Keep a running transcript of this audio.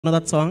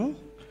Another song.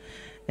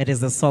 It is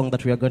the song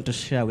that we are going to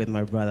share with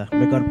my brother.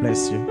 May God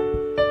bless you.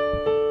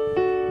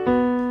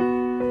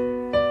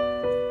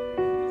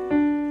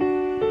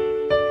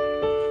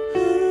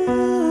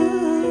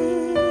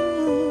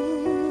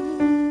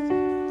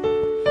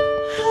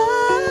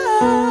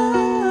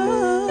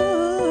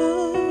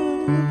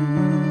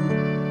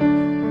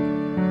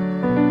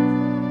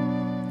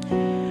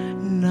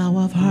 Now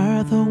I've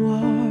heard the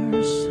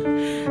words,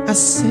 a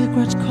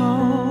secret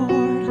chord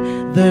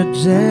the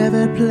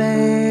devil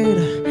played,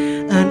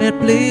 and it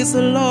pleased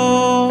the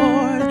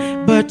Lord.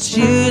 But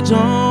you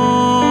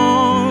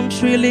don't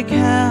really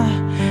care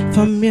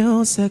for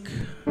music.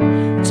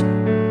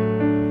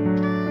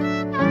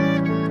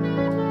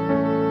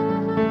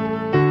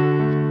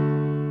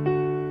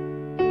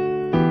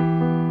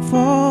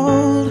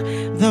 Fold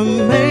the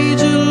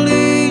major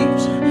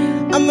leaves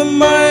and the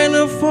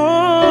minor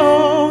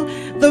fall.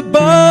 The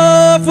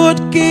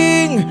barefoot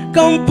king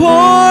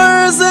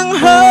composing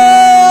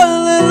hallelujah.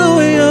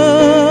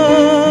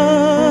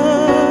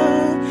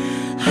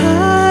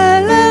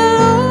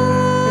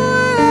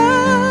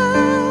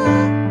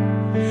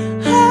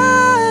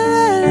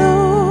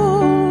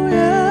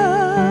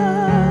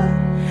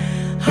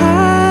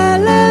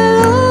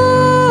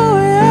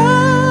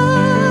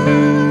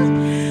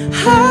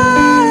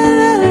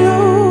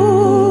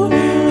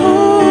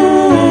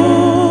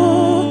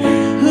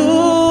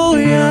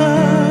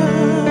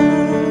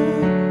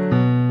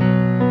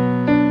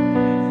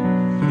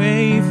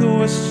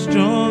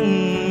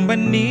 Strong but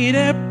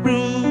needed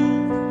proof.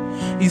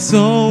 He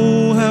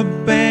saw her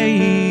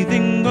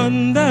bathing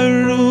on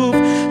the roof,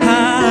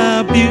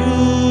 her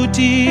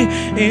beauty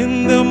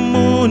in the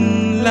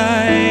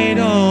moonlight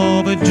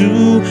of a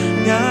June.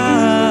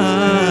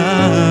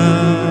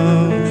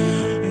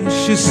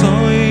 She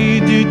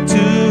said you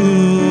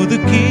to the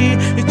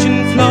kitchen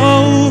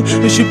floor.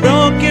 She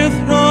broke your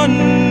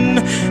throne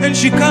and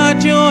she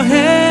cut your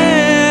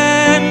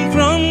hand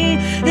from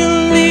your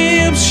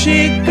lips.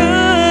 She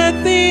got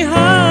the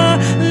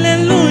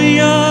hallelujah,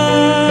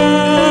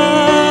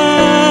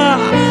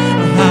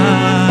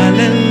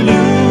 hallelujah,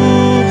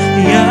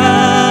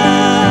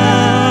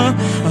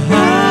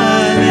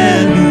 hallelujah,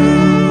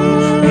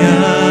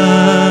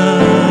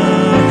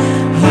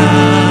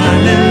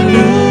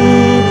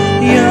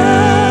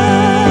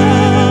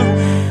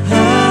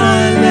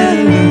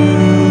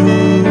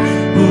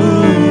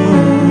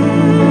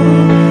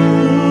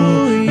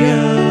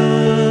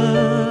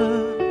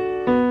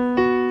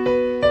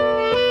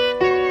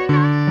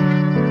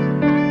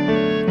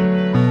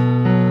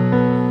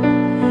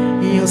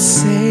 You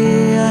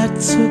say I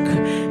took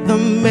the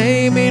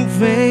name in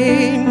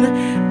vain,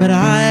 but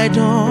I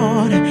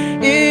don't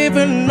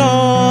even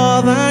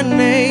know the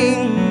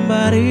name.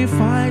 But if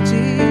I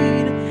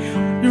did,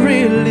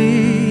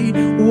 really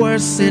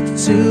worth it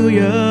to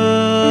you.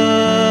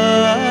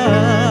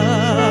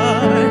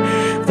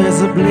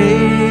 There's a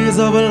blaze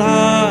of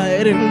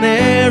light in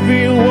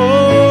every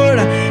word.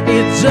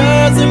 It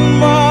doesn't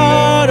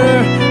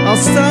matter, I'll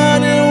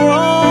stand it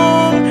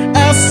wrong,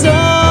 I'll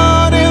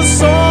stand in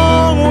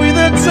song with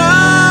the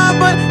time,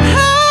 but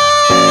hallelujah,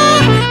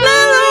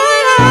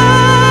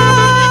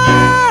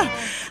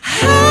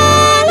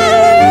 hallelujah,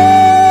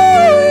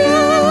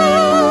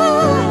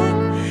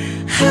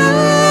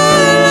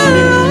 hallelujah,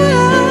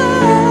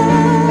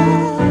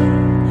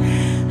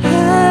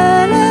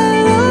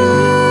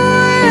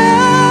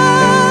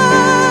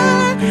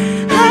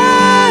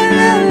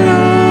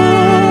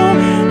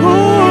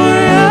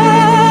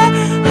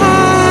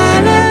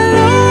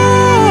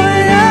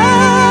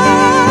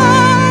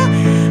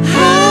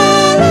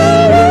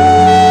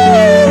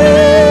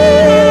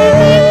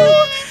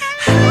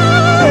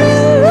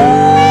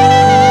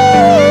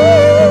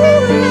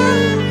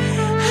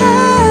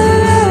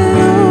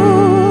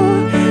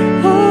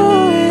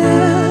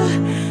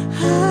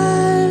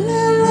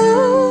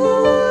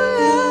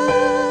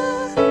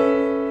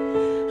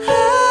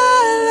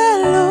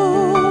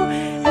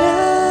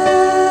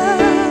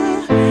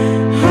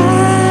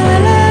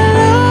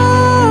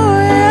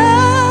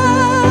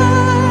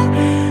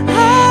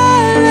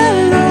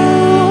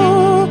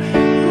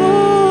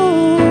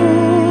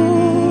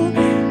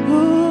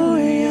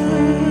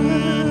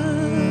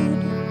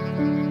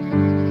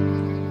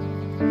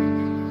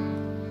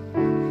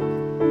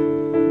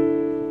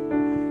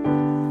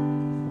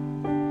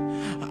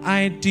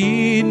 I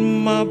did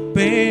my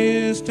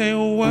best, it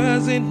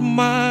wasn't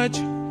much.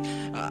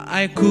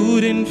 I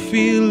couldn't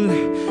feel,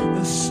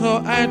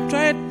 so I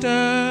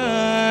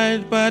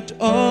tried, but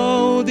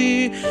all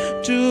the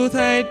truth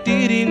I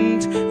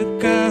didn't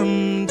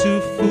come